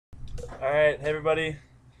Alright, hey everybody,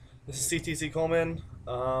 this is CTC Coleman,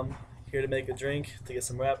 here to make a drink to get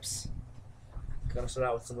some reps. Gonna start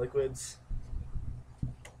out with some liquids.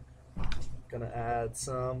 Gonna add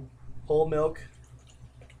some whole milk,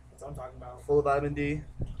 That's what I'm talking about. full of vitamin D.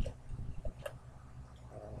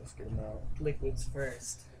 Let's get them out. Liquids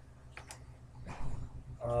first.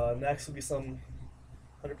 Next will be some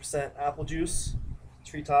 100% apple juice,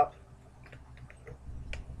 treetop.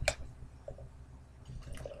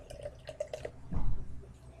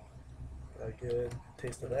 Got a good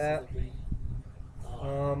taste of that.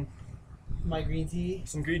 My green tea.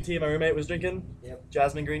 Some green tea my roommate was drinking. Yep.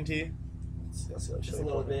 Jasmine green tea. Just a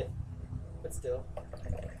little bit, but still.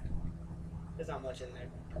 There's not much in there.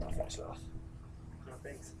 I'll finish it off. No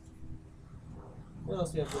thanks. What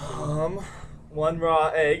else do we have? One raw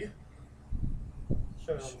egg.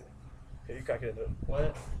 Show them. Okay, you crack it into it.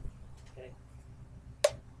 What? Okay.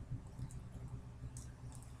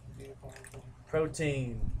 Beautiful.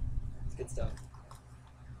 Protein. It's good stuff.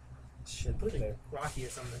 Shit, put it in there. Rocky or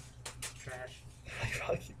something. Trash.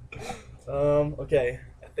 Rocky. Okay.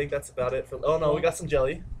 I think that's about it for. Oh no, we got some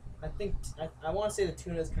jelly. I think I want to say the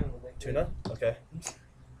tuna is kind of liquid. Tuna. Okay. It's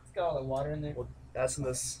got all the water in there. We'll add some of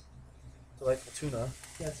this delightful tuna.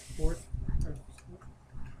 Yeah, it's fourth.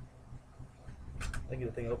 I get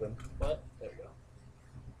the thing open. What? There we go.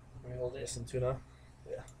 Let me hold There's it. some tuna.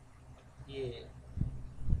 Yeah. Yeah.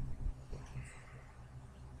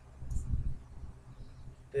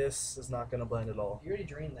 This is not gonna blend at all. You already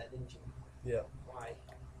drained that, didn't you? Yeah. Why?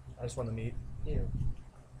 I just want the meat. Ew.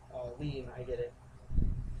 Oh, lean. I get it.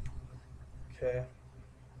 Okay.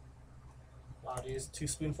 Wow, dude. Just 2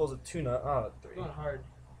 spoonfuls of tuna. Oh, 3. Going hard.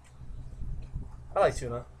 I like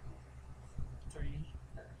tuna. 3.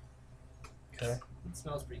 Okay. It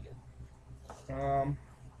smells pretty good.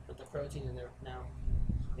 Put the protein in there now.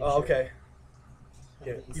 Make Oh, sure. okay. At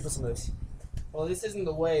Here, least. you put some of this. Well, this isn't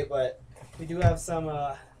the whey, but we do have some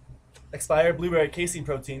Expired blueberry casein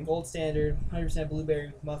protein. gold standard 100%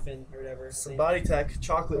 blueberry muffin or whatever. Some Same. Body Tech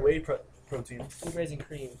chocolate whey protein. Blueberries and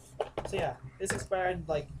cream. So yeah, this expired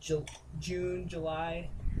like June, July,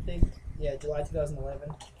 I think. Yeah, July 2011.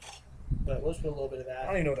 But we'll just put a little bit of I that.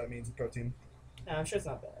 don't even know what that means in protein. Nah, I'm sure it's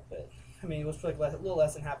not bad, but I mean, we'll put like a little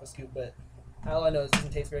less than half a scoop. But all I know is it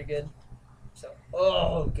doesn't taste very good. So,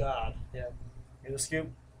 oh god, yeah. Here's a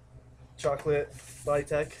scoop. Chocolate, Body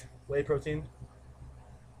Tech, whey protein.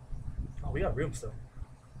 Oh, we got room still.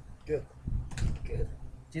 Good. Good.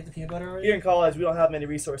 Do you have the peanut butter already? Here in college, we don't have many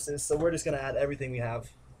resources, so we're just gonna add everything we have.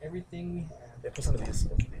 Everything we have. Yeah, put some of these.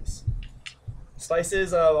 Both of these.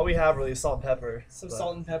 Spices, what we have really is salt and pepper. Some but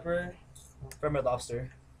salt and pepper. From Red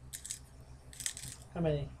Lobster. How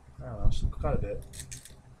many? I don't know, just quite a bit.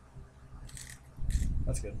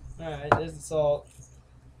 That's good. Alright, there's the salt.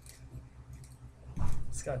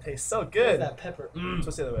 It's gonna taste so There's good. that pepper.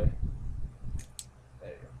 Twist the other way.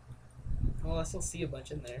 There you go. Well, I still see a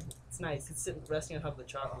bunch in there. It's nice. It's sitting resting on top of the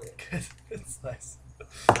chocolate. Good. It's nice.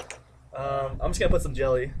 I'm just gonna put some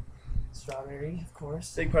jelly. Strawberry, of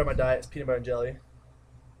course. Big part of my diet is peanut butter and jelly.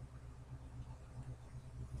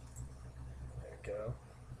 There we go.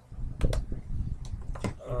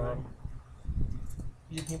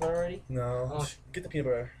 You did peanut butter already? No. Oh. Get the peanut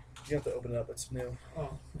butter. You have to open it up. It's new.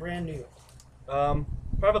 Oh, brand new.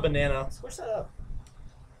 Probably a banana. Squish that up.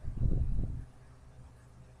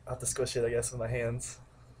 I'll have to squish it, I guess, with my hands.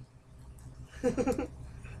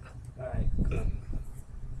 Alright.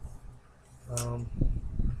 I'm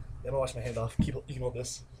gonna wash my hand off. You can hold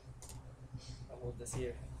this. I'll hold this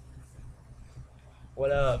here.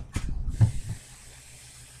 What up?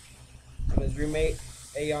 I'm his roommate.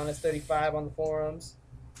 Aeon35 on the forums.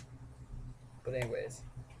 But anyways.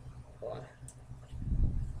 Hold on.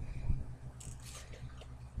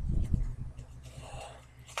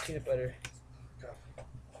 Peanut butter.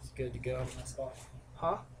 It's good to go.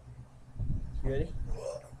 Huh? You ready?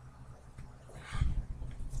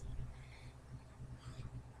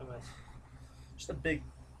 How much? Just a big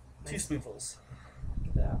 2 spoonfuls.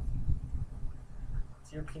 Get that out.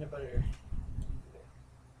 It's your peanut butter.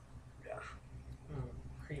 Yeah.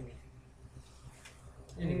 Creamy.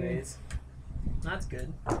 Anyways. That's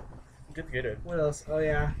good. Get the Gatorade. What else? Oh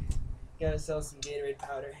yeah. Gotta sell some Gatorade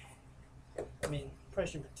powder. I mean,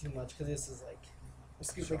 probably shouldn't put too much because this is like a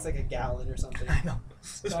scoop makes like a gallon or something. I know.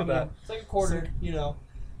 So, Just I put mean, that. it's like a quarter, you know.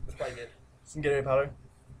 It's probably good. Some Gatorade powder.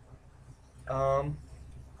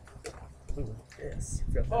 Ooh, yes.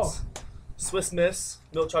 Forgot this. Oh. Swiss Miss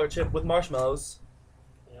milk chocolate chip with marshmallows.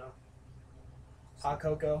 Yeah. Hot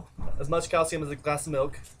cocoa. As much calcium as a glass of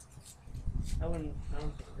milk. I don't think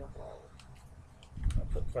I'll go all I'll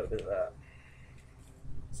put quite a bit of that.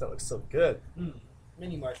 So that looks so good. Mm.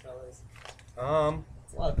 Mini marshmallows. Um,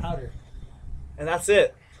 It's a lot of powder. and that's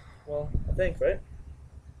it. Well, I think, right?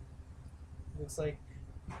 looks like,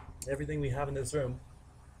 Everything we have in this room.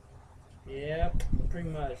 yeah, pretty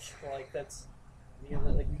much. Like that's, you know,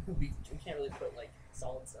 like we can't really put like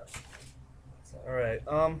solid stuff. So. All right.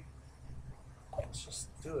 Let's just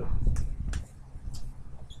do it.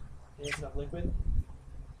 You have enough liquid?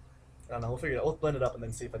 I don't know. We'll figure it out. We'll blend it up and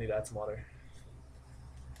then see if I need to add some water.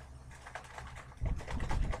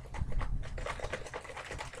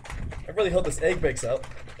 I really hope this egg breaks up.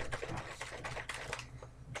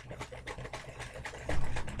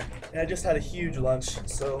 And I just had a huge lunch,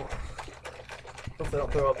 so hopefully I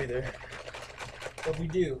don't throw up either. But we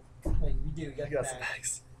do. Like we do. I got some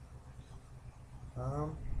eggs.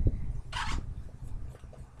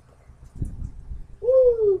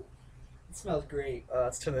 Woo! It smells great.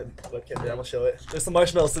 Let's turn the webcam down. We'll show it. There's some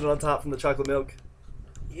marshmallows sitting on top from the chocolate milk.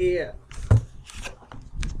 Yeah. It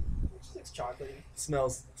just looks chocolatey.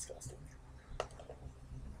 Smells disgusting.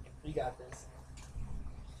 You got this.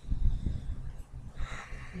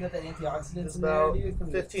 You got that antioxidants It's in about there, dude.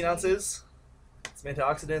 From the 15 tea. ounces. Some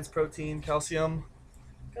antioxidants, protein, calcium.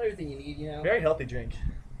 Got everything you need, you know. Very healthy drink.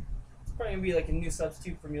 It's probably gonna be like a new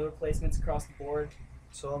substitute for meal replacements across the board.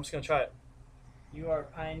 So I'm just gonna try it. You are a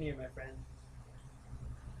pioneer, my friend.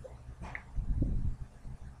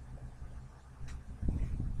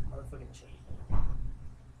 Motherfucking chain.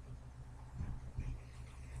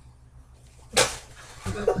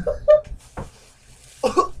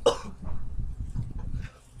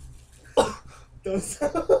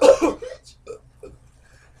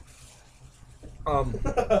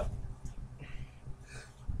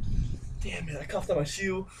 Damn it! I coughed on my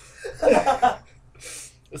shoe.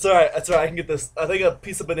 It's alright. It's alright. I can get this. I think a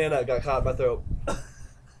piece of banana got caught in my throat.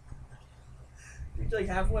 You're like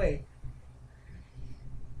halfway.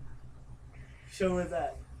 Show where it's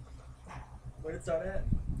at. Where did it start at?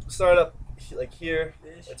 Start up like here.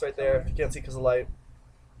 Ish. It's right there. If you can't see because of light.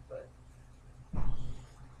 But I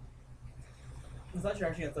thought you were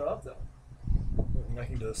actually gonna throw up though. I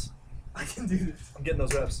can do this. I can do this. I'm getting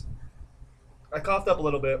those reps. I coughed up a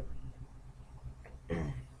little bit.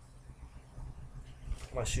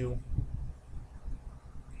 My shoe.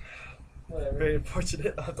 Whatever. Very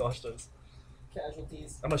unfortunate. I have to wash those.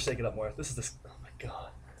 Casualties. I'm gonna shake it up more. This is this. Oh my god.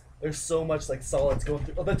 There's so much like solids going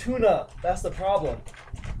through. Oh, the tuna. That's the problem.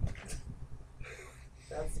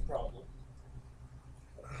 That's the problem.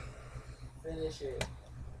 Finish it.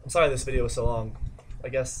 I'm sorry this video was so long. I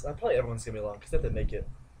guess probably everyone's gonna be long because they have to make it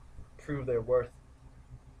prove their worth.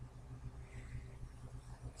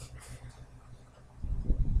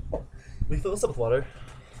 We fill this up with water.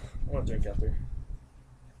 I want to drink after.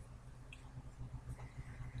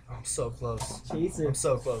 Oh, I'm so close. Chaser. I'm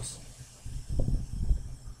so close.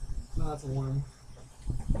 No, that's warm.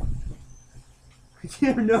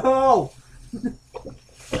 No!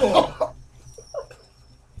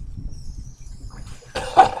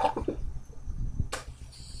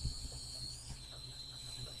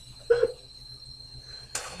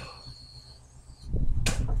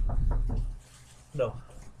 No.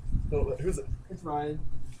 No, who's it? It's Ryan.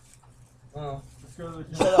 Oh. Let's go to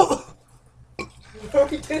the Shut up. What are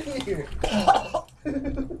we doing here?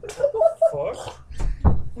 Fuck?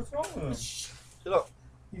 What's wrong with him? Shut up.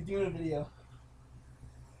 He's doing a video.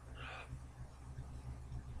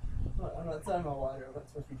 Oh, I'm not talking about water. I'm not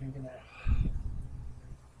supposed to be drinking that.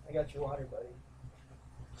 I got your water, buddy.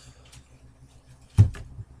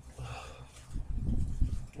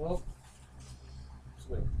 Well, just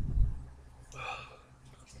wait.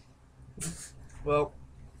 Well,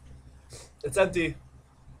 it's empty.